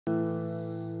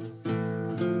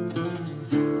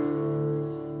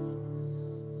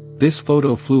This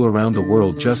photo flew around the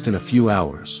world just in a few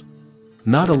hours.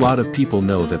 Not a lot of people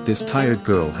know that this tired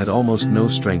girl had almost no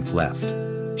strength left.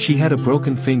 She had a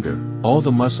broken finger, all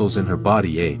the muscles in her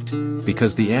body ached,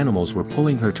 because the animals were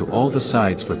pulling her to all the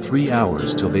sides for 3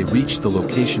 hours till they reached the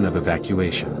location of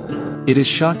evacuation. It is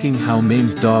shocking how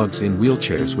maimed dogs in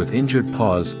wheelchairs with injured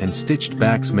paws and stitched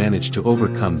backs manage to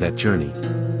overcome that journey.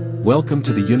 Welcome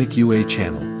to the UniqUA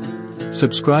channel.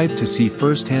 Subscribe to see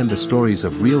firsthand the stories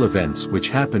of real events which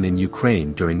happen in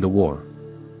Ukraine during the war.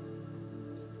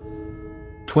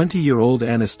 20-year-old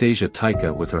Anastasiya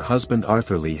Tykha with her husband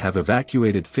Arthur Lee have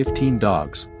evacuated 15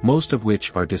 dogs, most of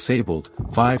which are disabled,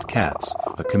 5 cats,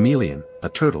 a chameleon, a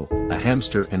turtle, a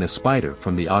hamster and a spider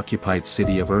from the occupied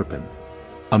city of Irpin.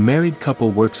 A married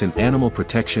couple works in animal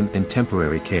protection and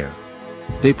temporary care.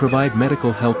 They provide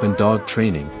medical help and dog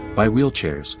training, buy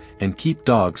wheelchairs, and keep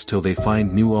dogs till they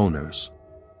find new owners.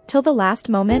 Till the last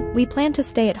moment, we planned to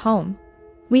stay at home.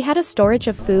 We had a storage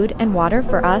of food and water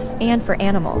for us and for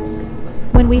animals.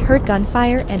 When we heard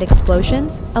gunfire and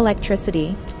explosions,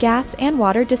 electricity, gas and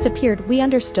water disappeared. We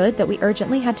understood that we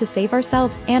urgently had to save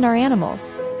ourselves and our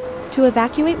animals. To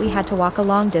evacuate we had to walk a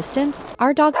long distance.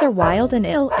 Our dogs are wild and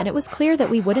ill and it was clear that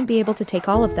we wouldn't be able to take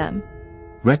all of them.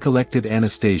 Recollected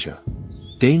Anastasia.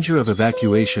 Danger of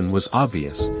evacuation was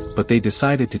obvious, but they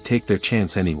decided to take their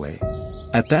chance anyway.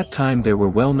 At that time there were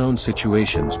well-known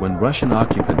situations when Russian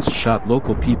occupants shot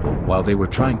local people while they were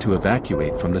trying to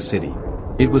evacuate from the city.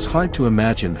 It was hard to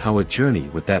imagine how a journey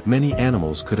with that many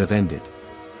animals could have ended.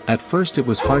 At first it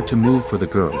was hard to move for the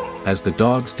girl, as the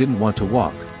dogs didn't want to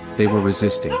walk, they were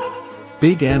resisting.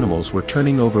 Big animals were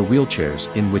turning over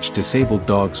wheelchairs in which disabled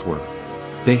dogs were.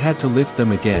 They had to lift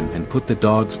them again and put the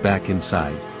dogs back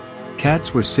inside.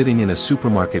 Cats were sitting in a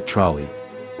supermarket trolley.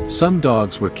 Some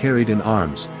dogs were carried in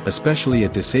arms, especially a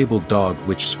disabled dog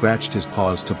which scratched his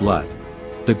paws to blood.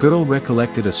 The girl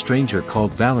recollected a stranger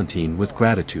called Valentine with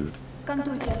gratitude.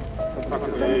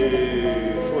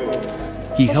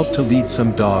 He helped to lead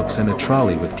some dogs and a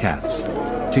trolley with cats.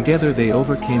 Together they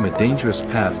overcame a dangerous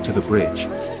path to the bridge,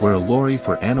 where a lorry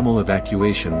for animal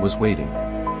evacuation was waiting.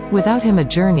 Without him a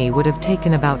journey would have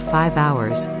taken about 5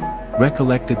 hours.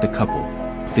 Recollected the couple.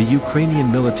 The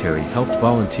Ukrainian military helped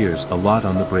volunteers a lot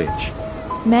on the bridge.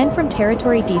 Men from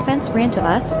territory defense ran to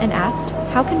us and asked,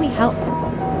 how can we help?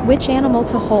 Which animal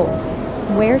to hold?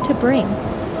 Where to bring?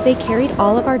 They carried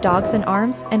all of our dogs in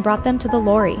arms and brought them to the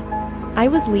lorry. I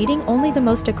was leading only the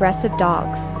most aggressive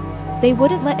dogs. They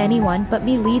wouldn't let anyone but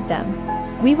me lead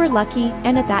them. We were lucky,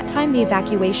 and at that time the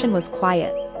evacuation was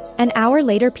quiet. An hour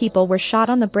later people were shot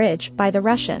on the bridge by the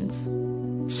Russians.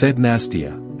 Said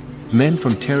Nastia. Men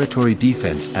from territory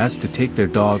defense asked to take their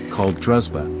dog called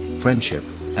Druzhba, Friendship,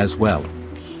 as well.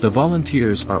 The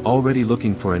volunteers are already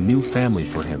looking for a new family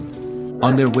for him.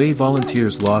 On their way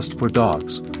volunteers lost 4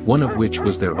 dogs, one of which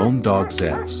was their own dog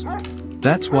Zevs.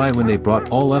 That's why when they brought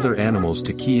all other animals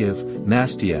to Kiev,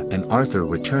 Nastia and Arthur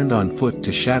returned on foot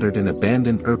to shattered and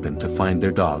abandoned Irpin to find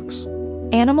their dogs.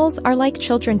 Animals are like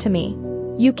children to me.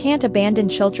 You can't abandon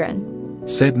children.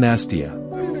 Said Nastia.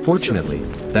 Fortunately,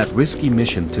 that risky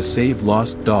mission to save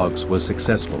lost dogs was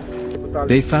successful.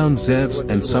 They found Zevs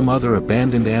and some other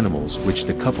abandoned animals which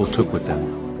the couple took with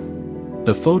them.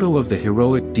 The photo of the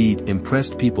heroic deed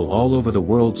impressed people all over the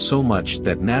world so much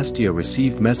that Nastia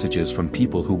received messages from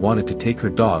people who wanted to take her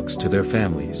dogs to their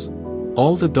families.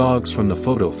 All the dogs from the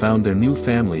photo found their new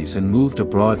families and moved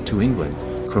abroad to England,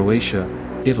 Croatia,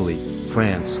 Italy,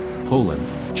 France, Poland,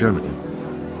 Germany.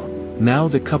 Now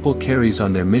the couple carries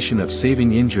on their mission of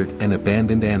saving injured and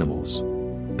abandoned animals.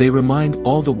 They remind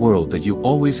all the world that you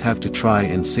always have to try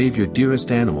and save your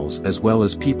dearest animals as well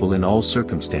as people in all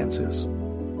circumstances.